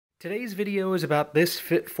Today's video is about this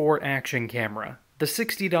FITFORT action camera, the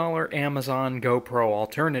 $60 Amazon GoPro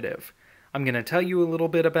alternative. I'm going to tell you a little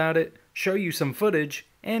bit about it, show you some footage,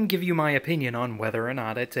 and give you my opinion on whether or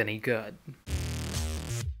not it's any good.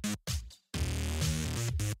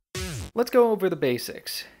 Let's go over the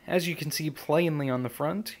basics. As you can see plainly on the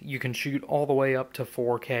front, you can shoot all the way up to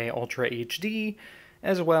 4K Ultra HD,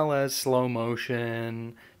 as well as slow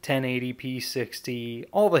motion, 1080p 60,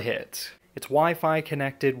 all the hits. It's Wi-Fi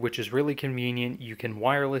connected, which is really convenient. You can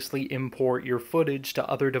wirelessly import your footage to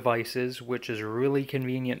other devices, which is really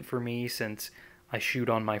convenient for me since I shoot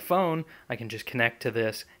on my phone. I can just connect to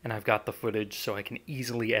this and I've got the footage so I can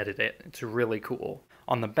easily edit it. It's really cool.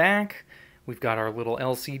 On the back, we've got our little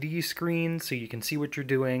LCD screen so you can see what you're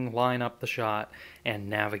doing, line up the shot, and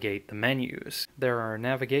navigate the menus. There are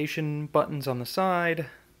navigation buttons on the side,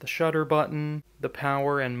 the shutter button, the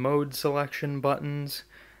power and mode selection buttons.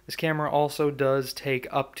 This camera also does take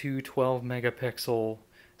up to 12 megapixel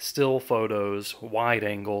still photos,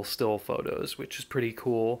 wide-angle still photos, which is pretty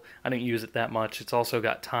cool. I don't use it that much. It's also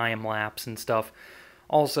got time-lapse and stuff.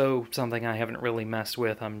 Also, something I haven't really messed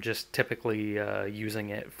with. I'm just typically using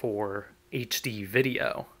it for HD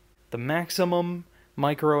video. The maximum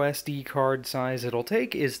micro SD card size it'll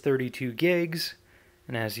take is 32 gigs,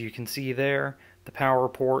 and as you can see there, the power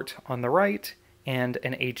port on the right and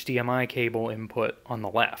an HDMI cable input on the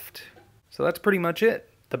left. So that's pretty much it.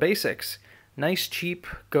 The basics. Nice, cheap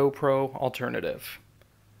GoPro alternative.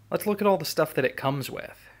 Let's look at all the stuff that it comes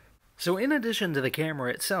with. So in addition to the camera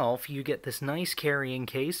itself, you get this nice carrying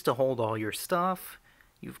case to hold all your stuff.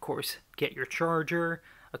 You, of course, get your charger,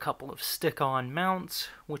 a couple of stick-on mounts,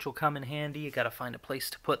 which will come in handy. You gotta find a place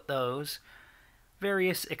to put those.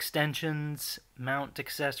 Various extensions, mount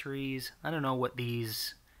accessories. I don't know what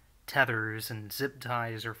these tethers and zip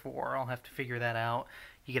ties are for. I'll have to figure that out.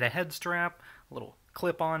 You get a head strap, a little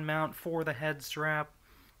clip-on mount for the head strap,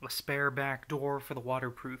 a spare back door for the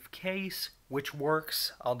waterproof case, which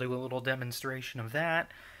works. I'll do a little demonstration of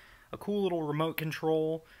that. A cool little remote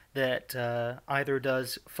control that either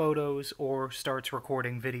does photos or starts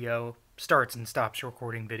recording video, starts and stops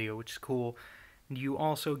recording video, which is cool. And you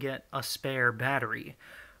also get a spare battery,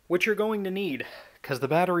 which you're going to need, because the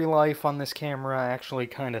battery life on this camera actually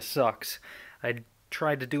kind of sucks. I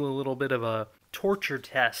tried to do a little bit of a torture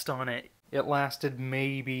test on it. It lasted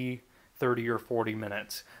maybe 30 or 40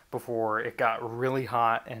 minutes before it got really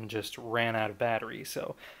hot and just ran out of battery,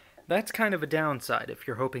 so that's kind of a downside if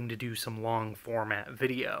you're hoping to do some long format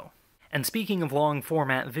video. And speaking of long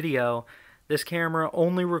format video, this camera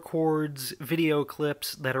only records video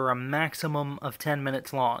clips that are a maximum of 10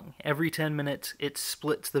 minutes long. Every 10 minutes, it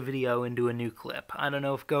splits the video into a new clip. I don't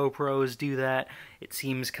know if GoPros do that. It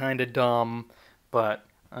seems kind of dumb, but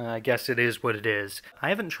I guess it is what it is. I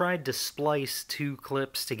haven't tried to splice two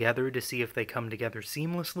clips together to see if they come together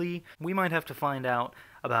seamlessly. We might have to find out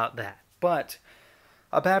about that. But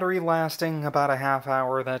a battery lasting about a half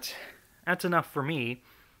hour, that's enough for me.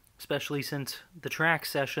 Especially since the track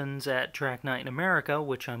sessions at Track Night in America,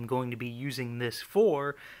 which I'm going to be using this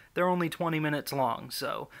for, they're only 20 minutes long,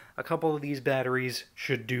 so a couple of these batteries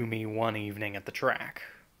should do me one evening at the track.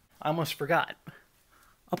 I almost forgot.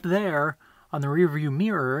 Up there, on the rearview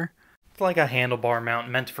mirror, it's like a handlebar mount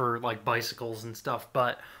meant for like bicycles and stuff,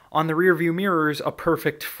 but on the rearview mirror's a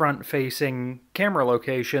perfect front-facing camera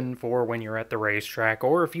location for when you're at the racetrack,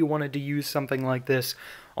 or if you wanted to use something like this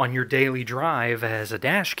on your daily drive as a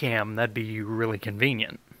dash cam, that'd be really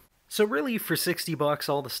convenient. So really, for 60 bucks,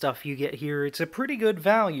 all the stuff you get here, it's a pretty good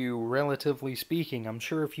value, relatively speaking. I'm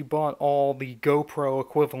sure if you bought all the GoPro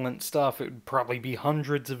equivalent stuff, it would probably be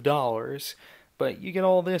hundreds of dollars, but you get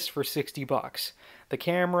all this for 60 bucks. The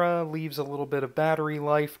camera leaves a little bit of battery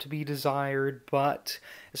life to be desired, but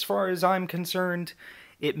as far as I'm concerned,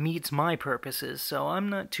 it meets my purposes, so I'm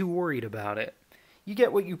not too worried about it. You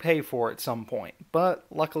get what you pay for at some point, but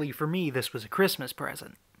luckily for me, this was a Christmas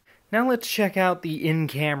present. Now let's check out the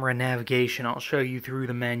in-camera navigation. I'll show you through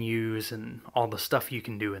the menus and all the stuff you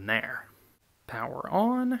can do in there. Power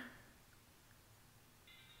on.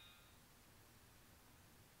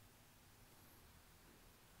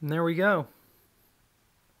 And there we go.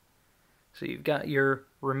 So you've got your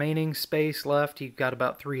remaining space left. You've got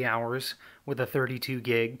about 3 hours with a 32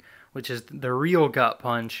 gig, which is the real gut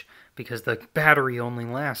punch because the battery only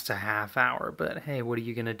lasts a half hour. But hey, what are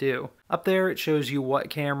you gonna do? Up there it shows you what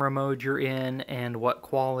camera mode you're in and what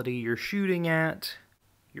quality you're shooting at.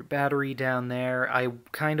 Your battery down there, I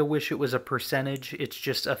kind of wish it was a percentage. It's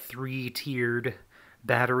just a 3-tiered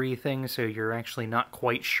battery thing, so you're actually not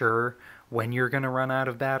quite sure when you're gonna run out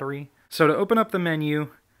of battery. So to open up the menu,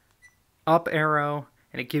 up arrow,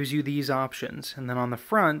 and it gives you these options. And then on the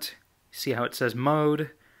front, see how it says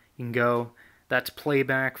mode? You can go, that's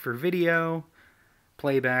playback for video,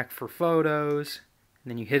 playback for photos,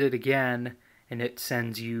 and then you hit it again, and it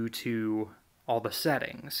sends you to all the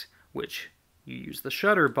settings, which you use the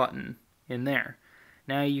shutter button in there.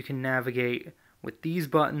 Now you can navigate with these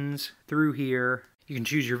buttons through here. You can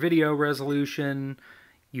choose your video resolution.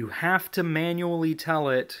 You have to manually tell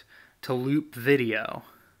it to loop video.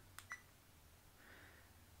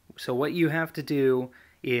 So what you have to do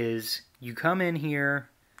is you come in here,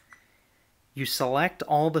 you select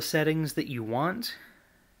all the settings that you want,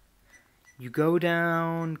 you go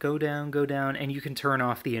down, and you can turn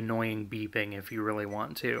off the annoying beeping if you really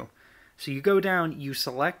want to. So you go down, you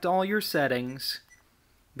select all your settings,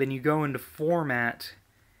 then you go into format,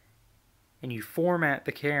 and you format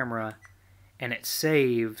the camera, and it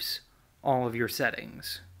saves all of your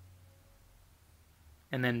settings.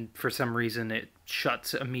 And then for some reason it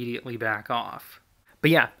shuts immediately back off.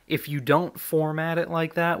 But yeah, if you don't format it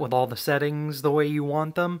like that with all the settings the way you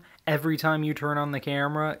want them, every time you turn on the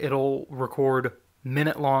camera, it'll record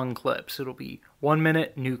minute-long clips. It'll be 1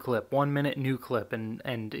 minute, new clip, 1 minute, new clip, and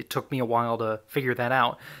it took me a while to figure that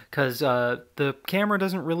out, because the camera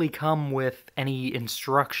doesn't really come with any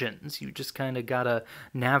instructions. You just kind of gotta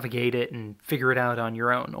navigate it and figure it out on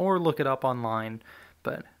your own, or look it up online,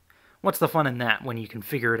 but what's the fun in that when you can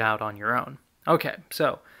figure it out on your own? Okay,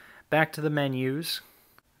 so back to the menus.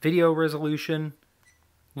 Video resolution,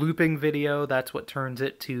 looping video, that's what turns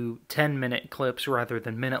it to 10-minute clips rather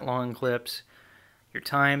than minute-long clips. Your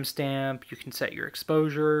timestamp, you can set your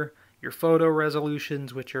exposure, your photo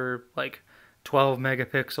resolutions, which are like 12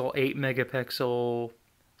 megapixel, 8 megapixel,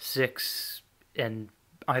 6, and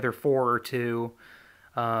either 4 or 2.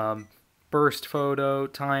 Burst photo,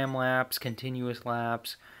 time lapse, continuous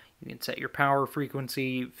lapse. You can set your power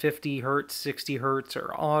frequency, 50 hertz, 60 hertz,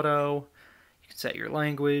 or auto. You can set your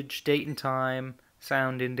language, date and time,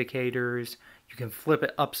 sound indicators. You can flip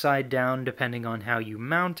it upside down depending on how you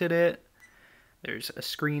mounted it. There's a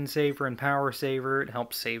screensaver and power saver. It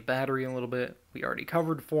helps save battery a little bit. We already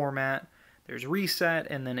covered format. There's reset,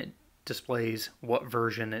 and then it displays what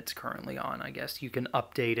version it's currently on. I guess you can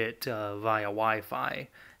update it via Wi-Fi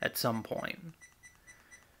at some point.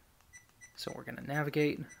 So we're going to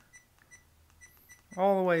navigate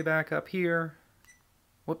all the way back up here.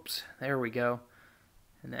 Whoops, there we go.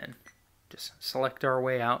 And then just select our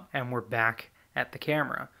way out, and we're back at the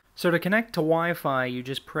camera. So to connect to Wi-Fi, you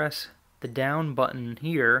just press the down button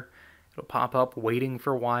here. It'll pop up waiting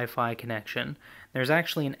for Wi-Fi connection. There's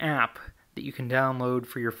actually an app that you can download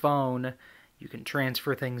for your phone. You can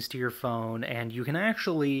transfer things to your phone, and you can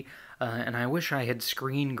actually, and I wish I had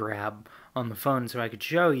screen grab on the phone so I could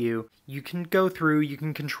show you, you can go through, you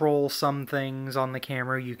can control some things on the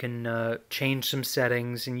camera, you can change some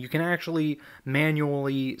settings, and you can actually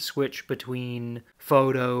manually switch between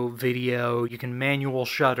photo, video, you can manual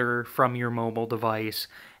shutter from your mobile device,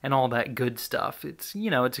 and all that good stuff. It's,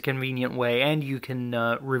 you know, it's a convenient way, and you can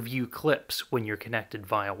review clips when you're connected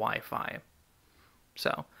via Wi-Fi.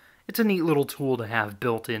 So, it's a neat little tool to have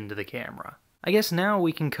built into the camera. I guess now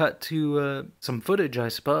we can cut to some footage, I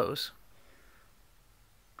suppose.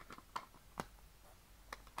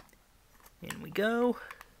 In we go.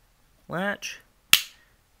 Latch.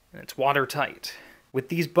 And it's watertight. With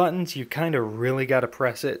these buttons, you kind of really got to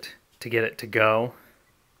press it to get it to go.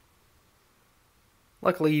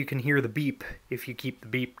 Luckily, you can hear the beep if you keep the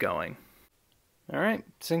beep going. Alright,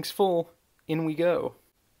 sink's full. In we go.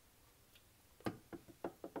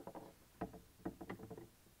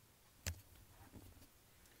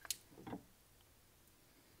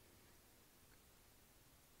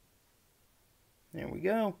 There we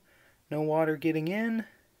go. No water getting in.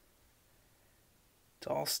 It's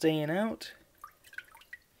all staying out.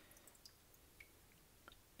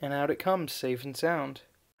 And out it comes, safe and sound.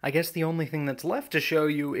 I guess the only thing that's left to show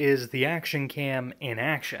you is the action cam in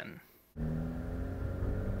action.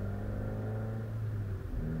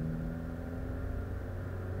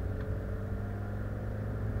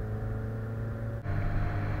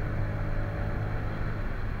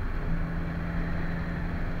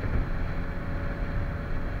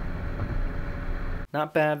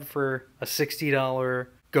 Not bad for a $60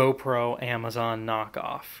 GoPro Amazon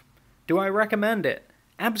knockoff. Do I recommend it?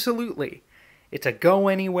 Absolutely. It's a go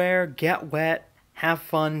anywhere, get wet, have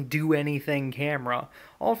fun, do anything camera,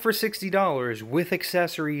 all for $60 with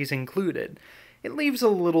accessories included. It leaves a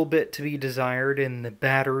little bit to be desired in the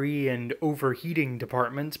battery and overheating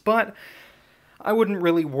departments, but I wouldn't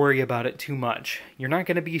really worry about it too much. You're not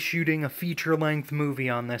going to be shooting a feature-length movie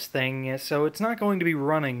on this thing, so it's not going to be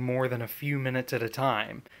running more than a few minutes at a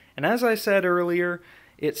time. And as I said earlier,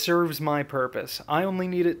 It serves my purpose. I only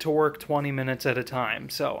need it to work 20 minutes at a time,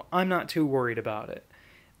 so I'm not too worried about it.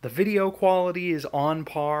 The video quality is on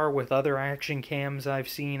par with other action cams I've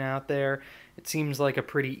seen out there. It seems like a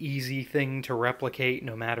pretty easy thing to replicate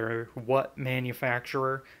no matter what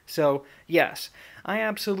manufacturer. So, yes, I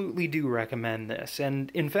absolutely do recommend this,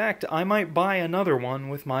 and in fact, I might buy another one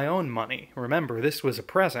with my own money. Remember, this was a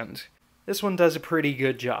present. This one does a pretty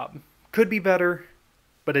good job. Could be better,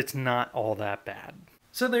 but it's not all that bad.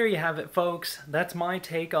 So there you have it, folks. That's my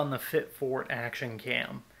take on the FITFORT action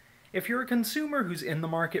cam. If you're a consumer who's in the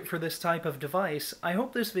market for this type of device, I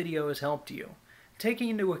hope this video has helped you. Taking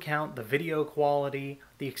into account the video quality,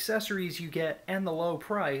 the accessories you get, and the low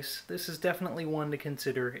price, this is definitely one to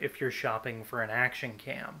consider if you're shopping for an action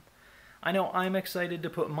cam. I know I'm excited to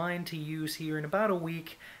put mine to use here in about a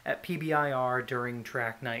week at PBIR during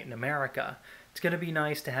Track Night in America. It's going to be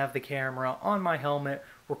nice to have the camera on my helmet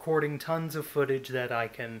recording tons of footage that I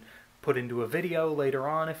can put into a video later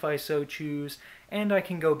on if I so choose, and I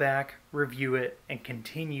can go back, review it, and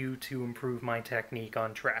continue to improve my technique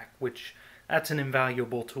on track, which that's an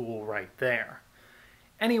invaluable tool right there.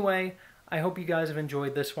 Anyway, I hope you guys have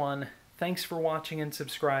enjoyed this one. Thanks for watching and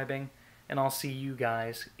subscribing, and I'll see you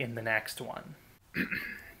guys in the next one.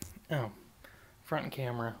 Oh, front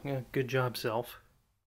camera. Yeah, good job, self.